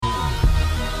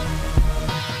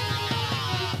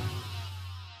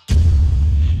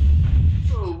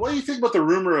you think about the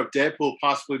rumor of Deadpool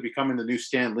possibly becoming the new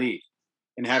Stan Lee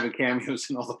and having cameos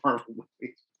in all the Marvel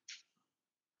movies?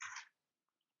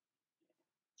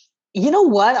 You know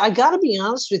what? I got to be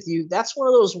honest with you. That's one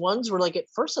of those ones where, like, at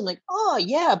first I'm like, oh,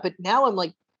 yeah. But now I'm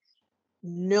like,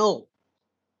 no.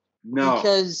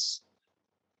 Because,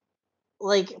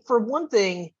 like, for one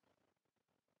thing,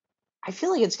 I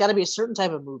feel like it's got to be a certain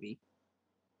type of movie.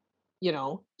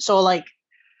 So, like,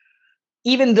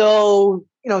 even though,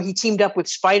 he teamed up with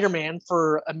Spider-Man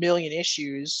for a million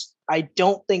issues, I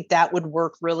don't think that would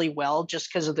work really well just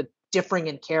because of the differing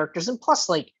in characters. And plus,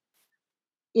 like,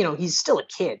 he's still a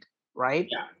kid. Right?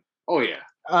 Yeah. Oh, yeah.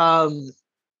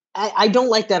 I don't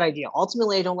like that idea.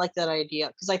 Ultimately, I don't like that idea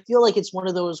because I feel like it's one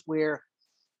of those where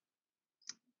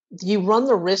you run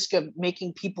the risk of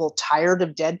making people tired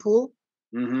of Deadpool.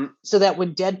 Mm-hmm. So that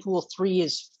when Deadpool 3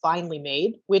 is finally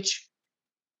made, what's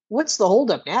the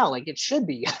holdup now? Like, it should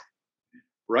be.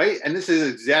 Right? And this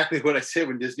is exactly what I said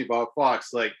when Disney bought Fox.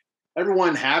 Like,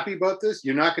 everyone happy about this?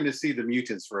 You're not going to see the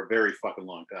mutants for a very fucking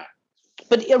long time.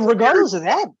 But regardless of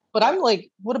that, but I'm like,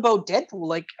 what about Deadpool?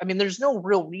 Like, I mean, there's no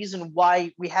real reason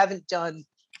why we haven't done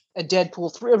a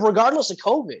Deadpool 3, regardless of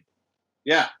COVID.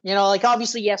 Yeah. Like,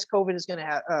 obviously, yes, COVID is going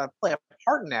to play a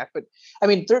part in that. But, I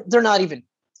mean, they're not even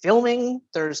filming.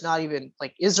 There's not even,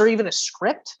 like, is there even a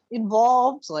script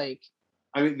involved? Like,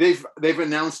 I mean, they've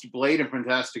announced Blade and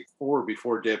Fantastic Four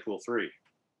before Deadpool 3,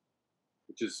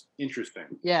 which is interesting.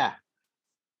 Yeah.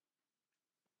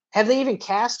 Have they even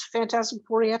cast Fantastic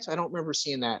Four yet? I don't remember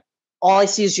seeing that. All I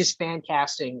see is just fan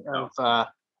casting of the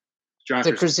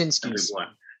Krasinskis.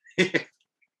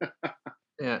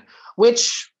 Yeah,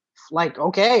 which, like,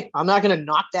 okay, I'm not going to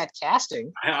knock that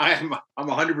casting. I'm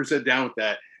 100% down with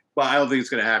that, but I don't think it's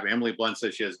going to happen. Emily Blunt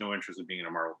says she has no interest in being in a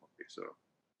Marvel movie. So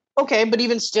okay, but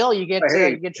even still, you get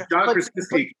John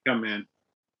Krasinski can come in.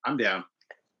 I'm down.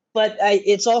 But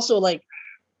it's also like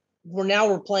we're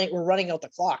running out the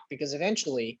clock because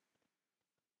eventually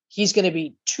he's going to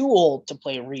be too old to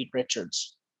play Reed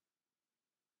Richards.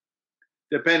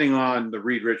 Depending on the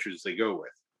Reed Richards they go with.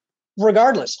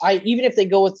 Regardless, even if they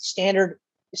go with standard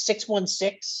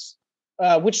 616,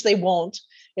 which they won't,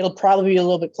 it'll probably be a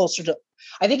little bit closer to.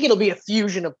 I think it'll be a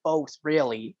fusion of both,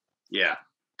 really. Yeah.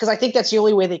 Because I think that's the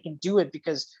only way they can do it.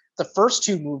 Because the first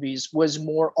two movies was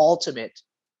more ultimate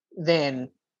than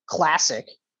classic.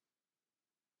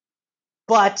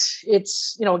 But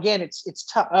it's again it's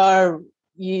tough.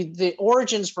 The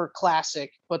origins for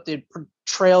classic, but the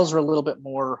portrayals are a little bit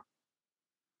more.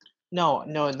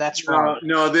 No, that's wrong.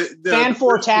 No, the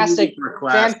Fantastic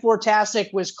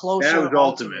was closer. That was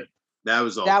ultimate. That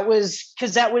was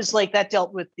because that was like that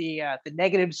dealt with the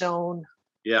negative zone.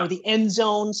 Yeah. Or the end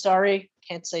zone. Sorry,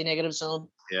 can't say negative zone.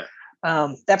 Yeah.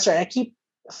 That's right. I keep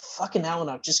fucking that one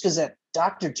up just because that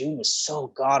Dr. Doom was so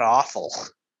god awful.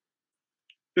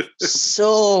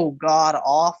 So god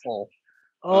awful.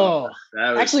 Oh,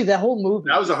 actually, that whole movie.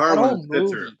 That was a hard one to sit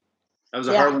through. That was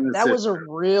a hard one to sit through. That was a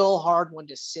real hard one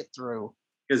to sit through.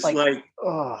 It's like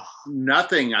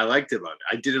nothing I liked about it.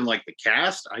 I didn't like the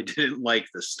cast. I didn't like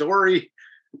the story.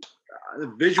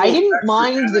 The visual. I didn't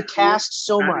mind the cast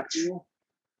so much.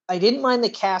 I didn't mind the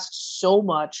cast so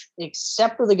much,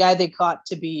 except for the guy they caught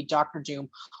to be Dr. Doom.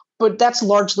 But that's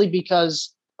largely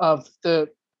because of the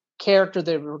character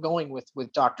they were going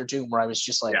with Dr. Doom, where I was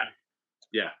just like,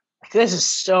 yeah. This is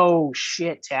so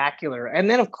shit-tacular. And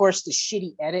then, of course, the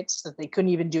shitty edits that they couldn't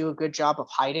even do a good job of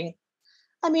hiding.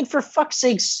 I mean, for fuck's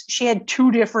sakes, she had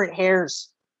 2 different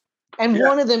hairs. And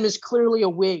one of them is clearly a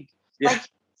wig. Yeah. Like,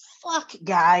 fuck,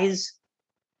 guys.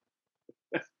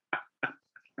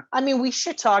 I mean, we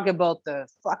should talk about the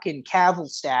fucking Cavill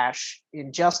stash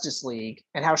in Justice League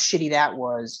and how shitty that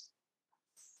was.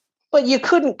 But you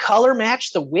couldn't color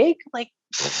match the wig? Like,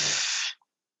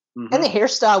 mm-hmm. And the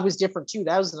hairstyle was different too.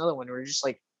 That was another one where you're just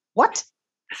like, what?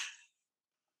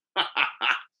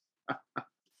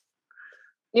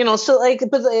 So like,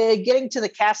 but getting to the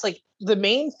cast, like the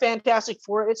main Fantastic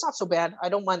Four, it's not so bad. I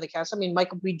don't mind the cast. I mean,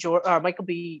 Michael B. Jordan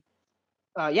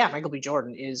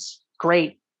is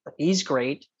great. He's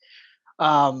great.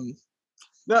 No,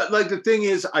 like the thing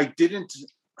is, I didn't.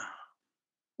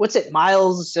 What's it,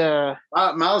 Miles?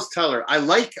 Miles Teller. I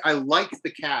like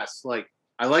the cast. Like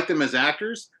I like them as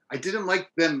actors. I didn't like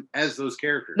them as those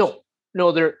characters.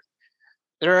 No, they're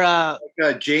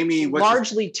like, Jamie.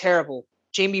 Largely terrible.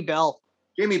 Jamie Bell,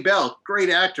 great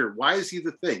actor. Why is he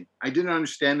the thing? I didn't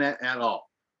understand that at all.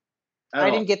 I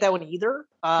didn't get that one either.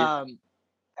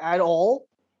 At all.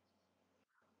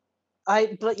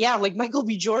 But yeah, like Michael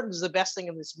B. Jordan is the best thing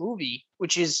in this movie,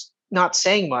 which is not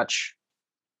saying much,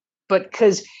 but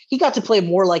because he got to play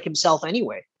more like himself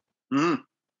anyway. Mm-hmm.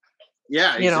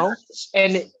 Yeah, exactly.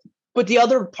 And But the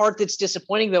other part that's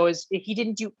disappointing, though, is he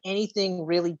didn't do anything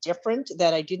really different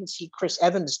that I didn't see Chris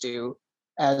Evans do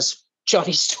as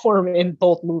Johnny Storm in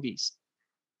both movies.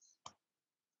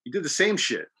 He did the same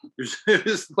shit. It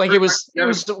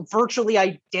was virtually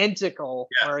identical.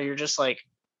 Yeah. Where you're just like,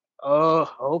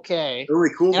 oh, okay. The only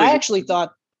cool thing I actually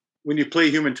thought when you play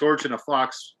Human Torch in a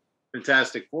Fox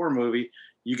Fantastic Four movie,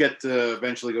 you get to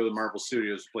eventually go to Marvel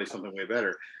Studios to play something way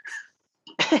better.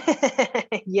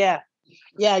 Yeah,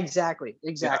 exactly.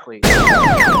 Yeah.